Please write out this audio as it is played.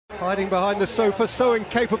Hiding behind the sofa, so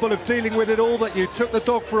incapable of dealing with it all that you took the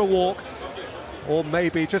dog for a walk. Or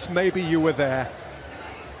maybe, just maybe, you were there.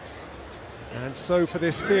 And so for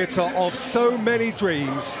this theatre of so many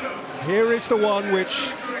dreams, here is the one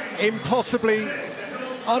which impossibly,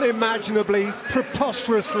 unimaginably,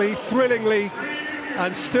 preposterously, thrillingly,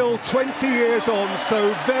 and still 20 years on,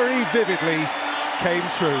 so very vividly came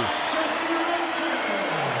true.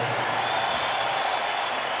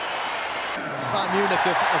 Bayern Munich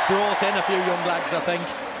have brought in a few young lads, I think,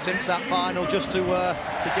 since that final, just to give them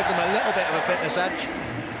a little bit of a fitness edge.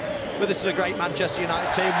 But this is a great Manchester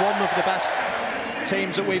United team, one of the best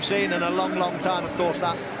teams that we've seen in a long, long time. Of course,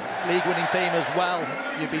 that league-winning team as well.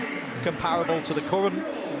 You'd be comparable to the current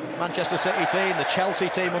Manchester City team, the Chelsea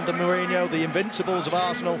team under Mourinho, the Invincibles of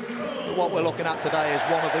Arsenal. But what we're looking at today is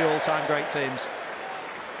one of the all-time great teams.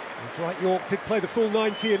 That's right, York did play the full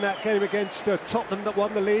 90 in that game against Tottenham that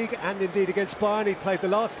won the league, and indeed against Bayern. He played the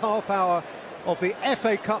last half hour of the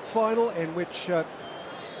FA Cup final, in which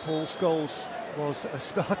Paul Scholes was a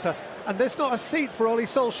starter. And there's not a seat for Ole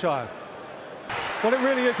Solskjaer. Well, it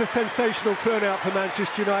really is a sensational turnout for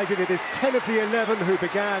Manchester United. It is 10 of the 11 who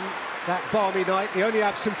began that balmy night. The only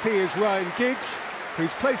absentee is Ryan Giggs,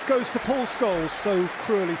 whose place goes to Paul Scholes, so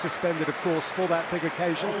cruelly suspended, of course, for that big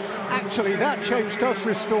occasion. Actually, that change does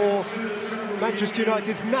restore Manchester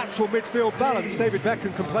United's natural midfield balance. David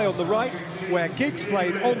Beckham can play on the right, where Giggs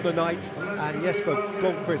played on the night, and Jesper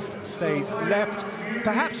Blomqvist stays left.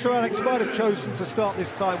 Perhaps Sir Alex might have chosen to start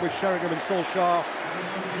this time with Sheringham and Solskjaer,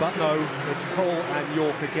 but no, it's Cole and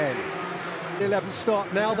York again. The 11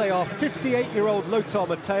 start now. They are 58-year-old Lothar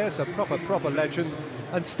Matthäus, a proper legend,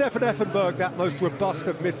 and Stefan Effenberg, that most robust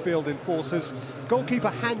of midfield enforcers. Goalkeeper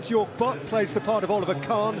Hans-Jörg Butt plays the part of Oliver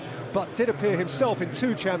Kahn, but did appear himself in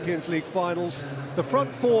 2 Champions League finals. The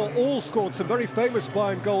front 4 all scored some very famous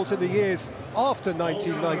Bayern goals in the years after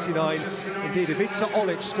 1999. Indeed, Ivica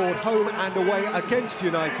Olic scored home and away against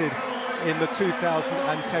United in the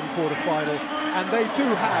 2010 quarter-final, and they do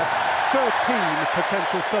have 13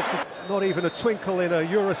 potential substitutes. Not even a twinkle in a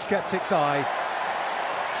Eurosceptic's eye.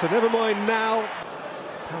 So never mind now.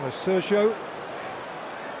 Paulo Sergio,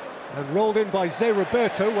 and rolled in by Zé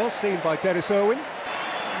Roberto, well seen by Dennis Irwin.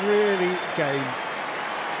 Really game.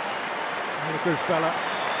 And a good fella.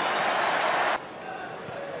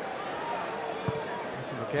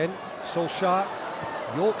 Again, Solskjaer,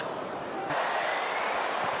 York.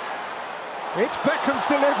 It's Beckham's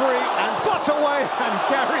delivery, and Butt away, and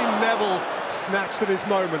Gary Neville snatched at his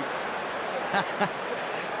moment.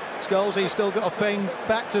 Scholes, he's still got a ping,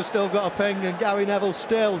 Baxter's still got a ping, and Gary Neville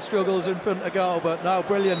still struggles in front of goal. But no,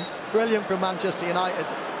 brilliant from Manchester United.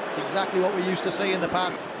 It's exactly what we used to see in the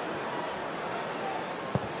past.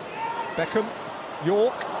 Beckham,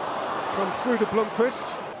 York, come through to Blomqvist.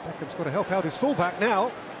 Beckham's got to help out his fullback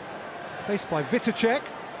now. Faced by Vitacek.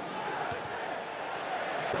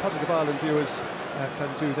 Public of Ireland viewers can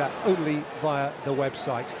do that only via the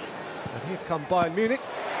website. And here come Bayern Munich,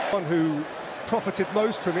 one who profited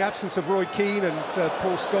most from the absence of Roy Keane and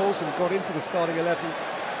Paul Scholes and got into the starting 11.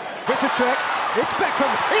 Vitacek, it's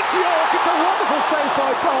Beckham, it's York, it's a wonderful save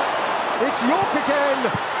by Butt. It's York again,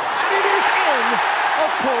 and it is in,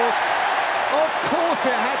 of course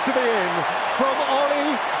it had to be in, from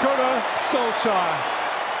Ole Gunnar Solskjaer.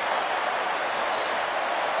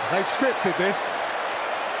 They've scripted this.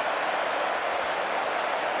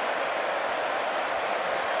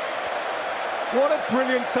 What a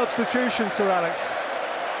brilliant substitution, Sir Alex.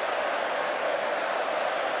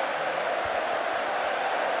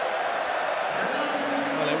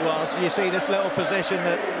 Well, it was. You see this little position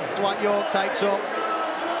that Dwight York takes up.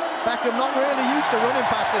 Beckham not really used to running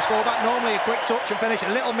past this fullback. Normally a quick touch and finish.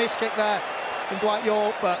 A little miss kick there from Dwight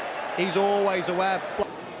York, but he's always aware.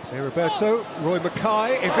 Zé Roberto, Roy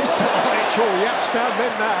Mackay, Ivica Olic, oh, yep, stand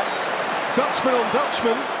then that. Dutchman on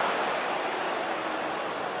Dutchman.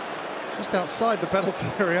 Just outside the penalty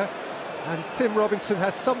area, and Tim Robinson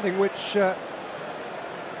has something which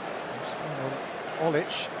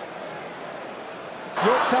Olic.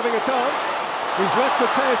 York's having a dance. He's left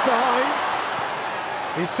Matthäus behind.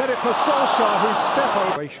 He's set it for Solskjaer, who's step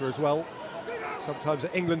over Croatia as well, sometimes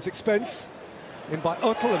at England's expense. In by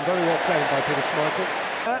Uttel, and very well played by Peter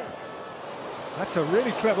Schmeichel. That's a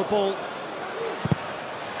really clever ball.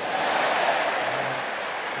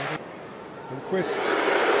 Blomqvist.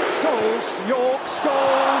 Scholes, York,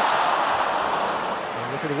 Scholes.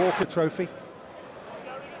 And look at the Walker Trophy.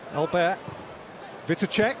 Albert,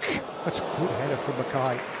 Vitacek. That's a good header from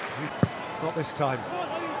Mackay. Not this time.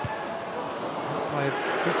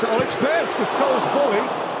 It's Olic spares the Scholes volley.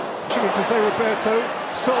 Pushing it to Zé Roberto.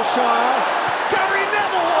 Solskjaer. Gary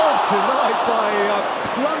Neville. Oh, denied by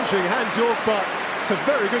plunging Hans York, but it's a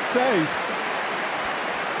very good save.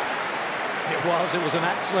 It was an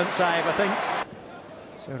excellent save, I think.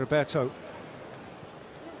 So Roberto.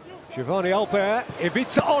 Giovanni Albert,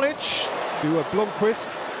 Ivica Olic to Blomqvist.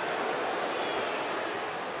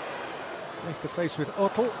 Face to face with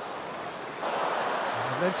Ottel.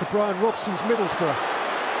 And then to Brian Robson's Middlesbrough.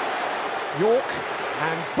 York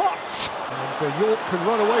and Bott. And York can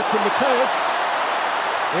run away from Mateus.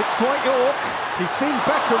 It's Dwight York. He's seen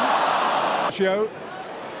Beckham. Joe.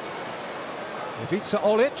 Ivica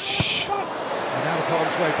Olic. And out of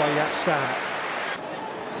harm's way by Jaap Stam.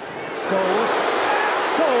 Scholes.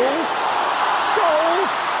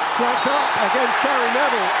 Flags up against Gary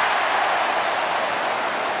Neville.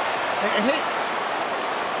 It hit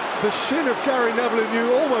the shin of Gary Neville, who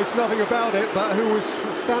knew almost nothing about it, but who was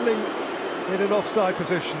standing in an offside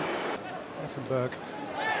position. Effenberg.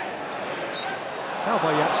 Foul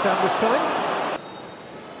by Jaap Stam this time.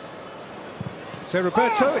 So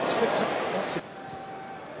Roberto, it's flipped off to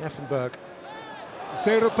Effenberg.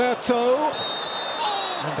 So Roberto.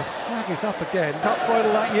 And the flag is up again. Cup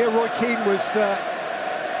final that year, Roy Keane was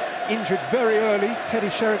injured very early.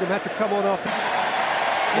 Teddy Sheringham had to come on after.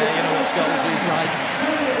 Yeah, you know what Scholes is like.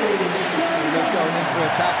 He was going in for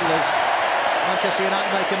a tackle as Manchester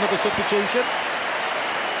United make another substitution.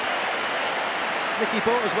 Nicky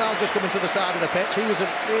Butt as well, just coming to the side of the pitch. He was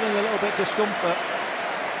feeling a little bit discomfort.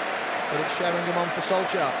 But it's Sheringham on for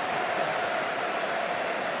Solskjaer.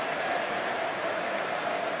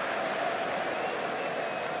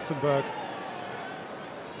 Effenberg.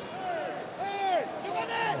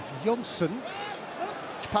 Jonsson.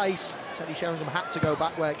 Pace. Teddy Sheringham had to go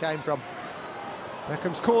back where it came from.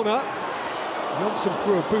 Beckham's corner. Jonsson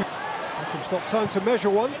threw a boot. Beckham's got time to measure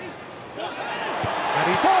one. And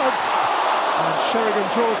he does! And Sheringham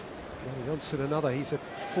draws. Jonsson another. He's a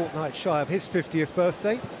fortnight shy of his 50th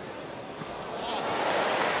birthday.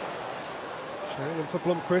 Sheringham for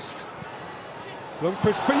Blomqvist.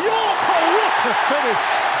 Blomqvist for York! Oh, what a finish!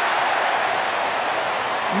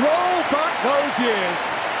 Roll back those years.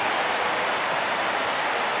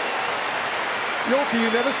 Yorkie, you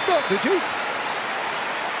never stopped, did you?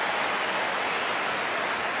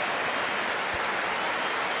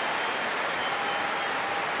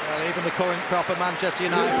 Well, even the current proper Manchester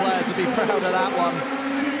United players would be proud of that one.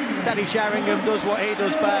 Teddy Sheringham does what he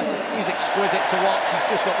does best. He's exquisite to watch. He's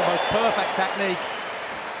just got the most perfect technique.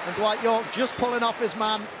 And Dwight York just pulling off his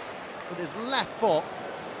man with his left foot.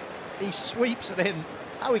 He sweeps it in.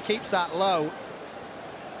 How he keeps that low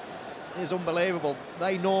is unbelievable.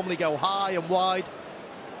 They normally go high and wide.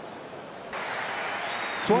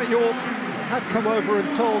 Dwight York had come over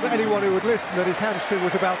and told anyone who would listen that his hamstring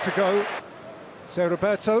was about to go. So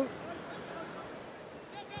Roberto.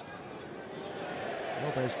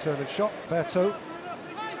 Roberto's turn and shot. Roberto.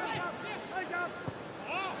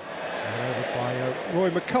 And over by Roy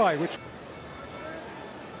Mackay, which...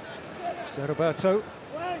 So Roberto.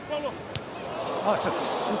 Oh, it's a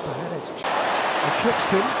super headed. Eclipsed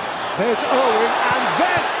him. There's Owen, and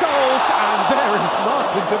there's Scholes, and there is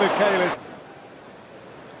Martin de Michelis.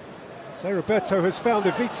 So Roberto has found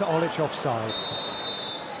Ivica Olic offside.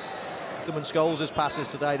 And Scholes' passes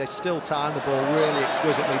today, they still time the ball really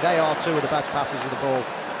exquisitely. They are two of the best passers of the ball.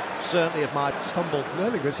 Certainly of my stumbled.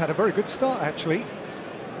 Nerlinger's had a very good start, actually.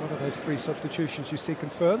 One of those three substitutions you see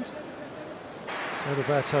confirmed. So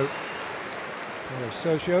Roberto. There's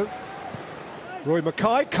Sergio. Roy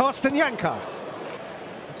Mackay, Karsten Janka.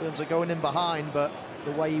 In terms of going in behind, but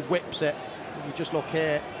the way he whips it, you just look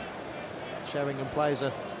here, Sheringham plays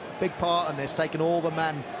a big part in this, taking all the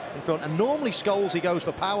men in front, and normally Scholes, he goes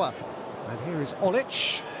for power. And here is Olic.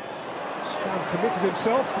 Stam committed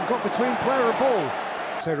himself and got between player and ball.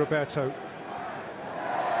 So Roberto.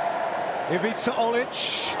 Ivica Olic,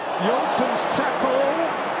 Jonsson's tackle.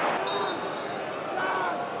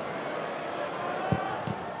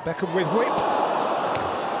 Beckham with whip.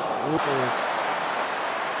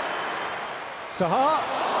 Sahar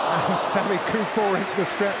and Sami Kufor into the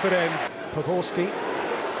Stretford end. Pogorski.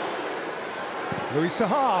 Louis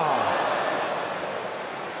Sahar.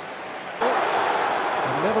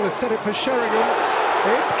 And Neville has set it for Sheringham.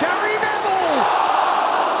 It's Gary Neville!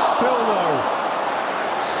 Still no.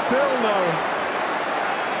 Still no.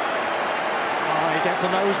 Oh, he gets a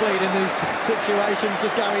nosebleed in these situations,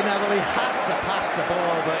 as Gary Neville. He had to pass the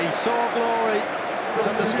ball, but he saw glory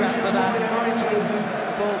at the Stretford end.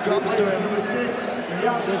 The ball drops to him.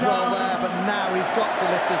 Does well there, but now he's got to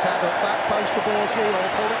lift his head up. Back post for Borski, or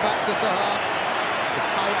pull it back to Sahar. It's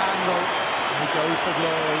a tight angle, and he goes for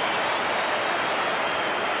glory.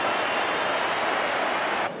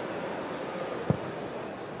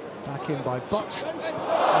 Back in by Butts. And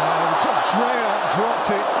Drea dropped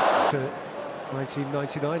it.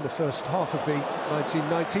 1999, the first half of the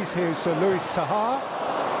 1990s. Here's Louis Saha.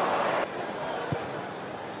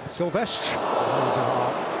 Silvestre.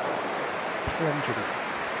 Zaha. Plunging.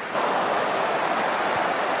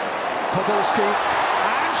 Podolski.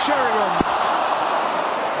 And Sheringham.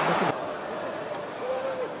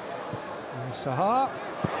 Saha.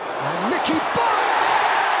 And Mickey Butts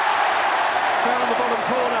found the bottom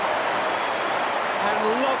corner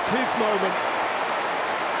and loved his moment.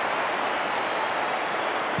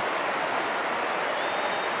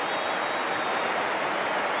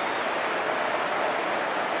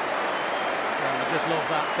 I just love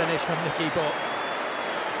that finish from Mickey, but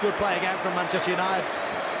it's good play again from Manchester United.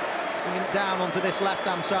 Bringing it down onto this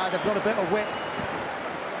left-hand side, they've got a bit of width.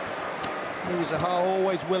 He's a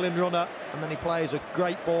always willing runner, and then he plays a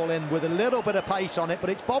great ball in with a little bit of pace on it, but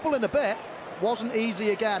it's bobbling a bit. Wasn't easy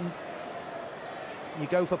again. You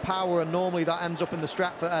go for power, and normally that ends up in the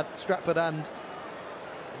Stratford end.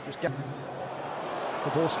 Just get.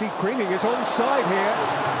 Podolski, Greening is onside here,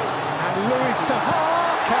 and Louis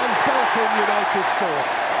Saha can bolt in United's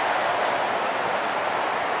fourth.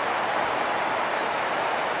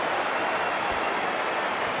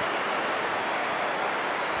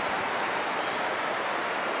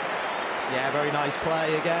 Yeah, very nice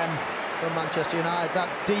play again from Manchester United. That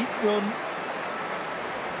deep run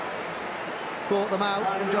caught them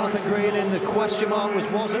out from Jonathan Greening. The question mark was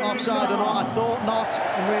it offside or not? I thought not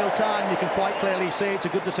in real time. You can quite clearly see it's a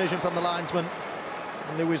good decision from the linesman.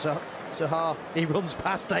 And Louis Saha, he runs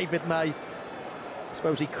past David May. I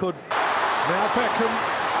suppose he could. Now Beckham.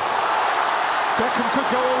 Beckham could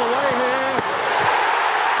go all the way here.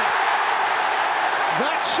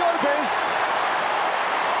 That's showbiz.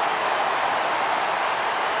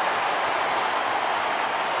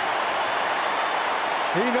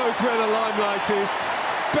 He knows where the limelight is.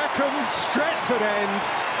 Beckham, Stratford end.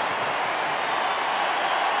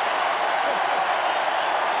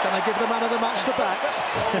 Can I give the man of the match to Bex?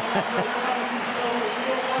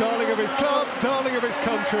 Darling of his club, darling of his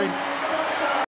country.